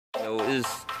So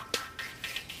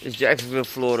it's Jacksonville,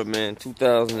 Florida, man.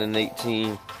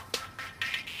 2018,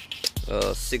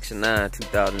 6/9,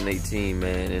 2018,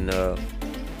 man. And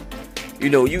you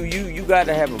know, you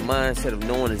gotta have a mindset of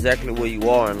knowing exactly where you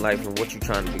are in life and what you're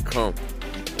trying to become.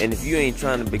 And if you ain't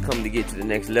trying to become to get to the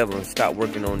next level and stop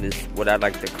working on this, what I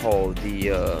like to call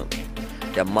the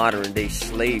modern day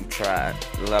slave tribe,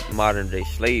 modern day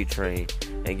slave train,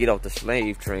 and get off the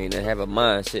slave train and have a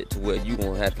mindset to where you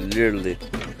gonna have to literally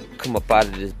come up out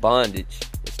of this bondage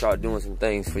and start doing some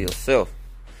things for yourself.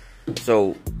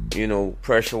 So, you know,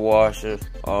 pressure washer,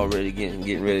 already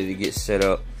getting ready to get set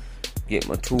up, get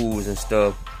my tools and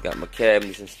stuff, got my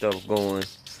cabinets and stuff going.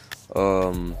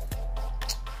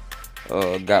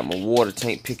 Got my water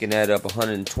tank, picking that up,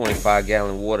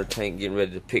 125-gallon water tank, getting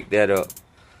ready to pick that up.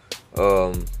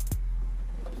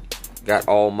 Got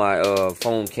all my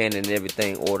foam cannon and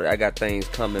everything ordered. I got things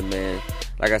coming, man.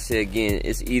 Like I said again,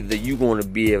 it's either you going to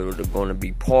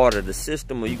be part of the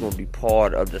system or you're going to be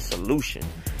part of the solution.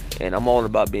 And I'm all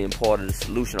about being part of the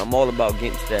solution. I'm all about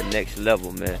getting to that next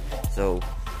level, man. So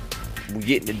we're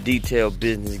getting the detailed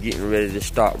business, getting ready to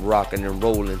start rocking and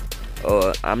rolling.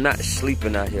 I'm not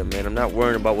sleeping out here, man. I'm not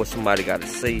worrying about what somebody got to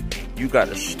say. You got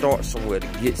to start somewhere to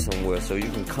get somewhere. So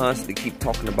you can constantly keep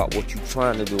talking about what you're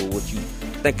trying to do, what you're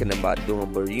thinking about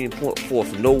doing. But you ain't put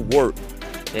forth no work,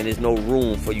 and there's no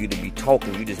room for you to be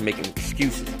talking. You just making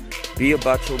excuses. Be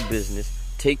about your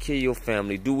business. Take care of your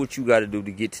family. Do what you got to do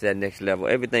to get to that next level.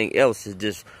 Everything else is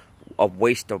just a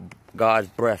waste of God's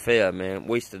breath air, man.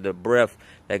 Waste of the breath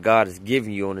that God is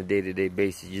giving you on a day-to-day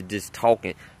basis. You're just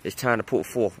talking. It's time to put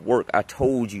forth work. I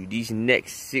told you, these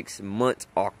next 6 months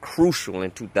are crucial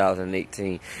in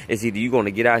 2018. It's either you're going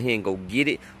to get out here and go get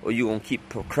it, or you're going to keep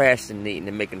procrastinating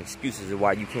and making excuses of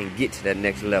why you can't get to that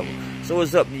next level. So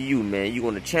it's up to you, man. You're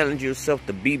going to challenge yourself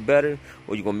to be better,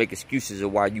 or you're going to make excuses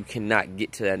of why you cannot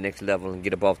get to that next level and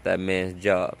get up off that man's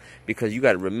job. Because you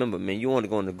got to remember, man, you're only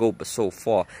going to go but so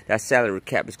far. That salary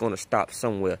cap is going to stop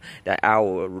somewhere. That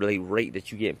hourly rate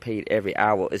that you're getting paid every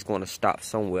hour is going to stop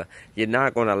somewhere. You're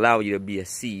not going to allow you to be a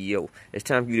CEO. It's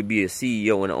time for you to be a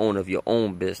CEO and the owner of your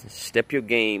own business. Step your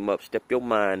game up, step your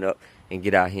mind up, and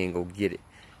get out here and go get it.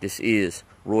 This is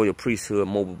Royal Priesthood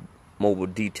Mobile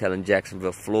Detail in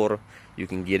Jacksonville, Florida. You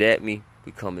can get at me.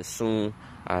 We coming soon.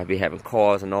 I'll be having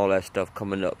cars and all that stuff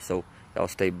coming up. So y'all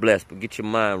stay blessed, but get your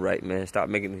mind right, man. Stop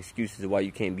making excuses of why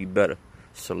you can't be better.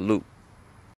 Salute.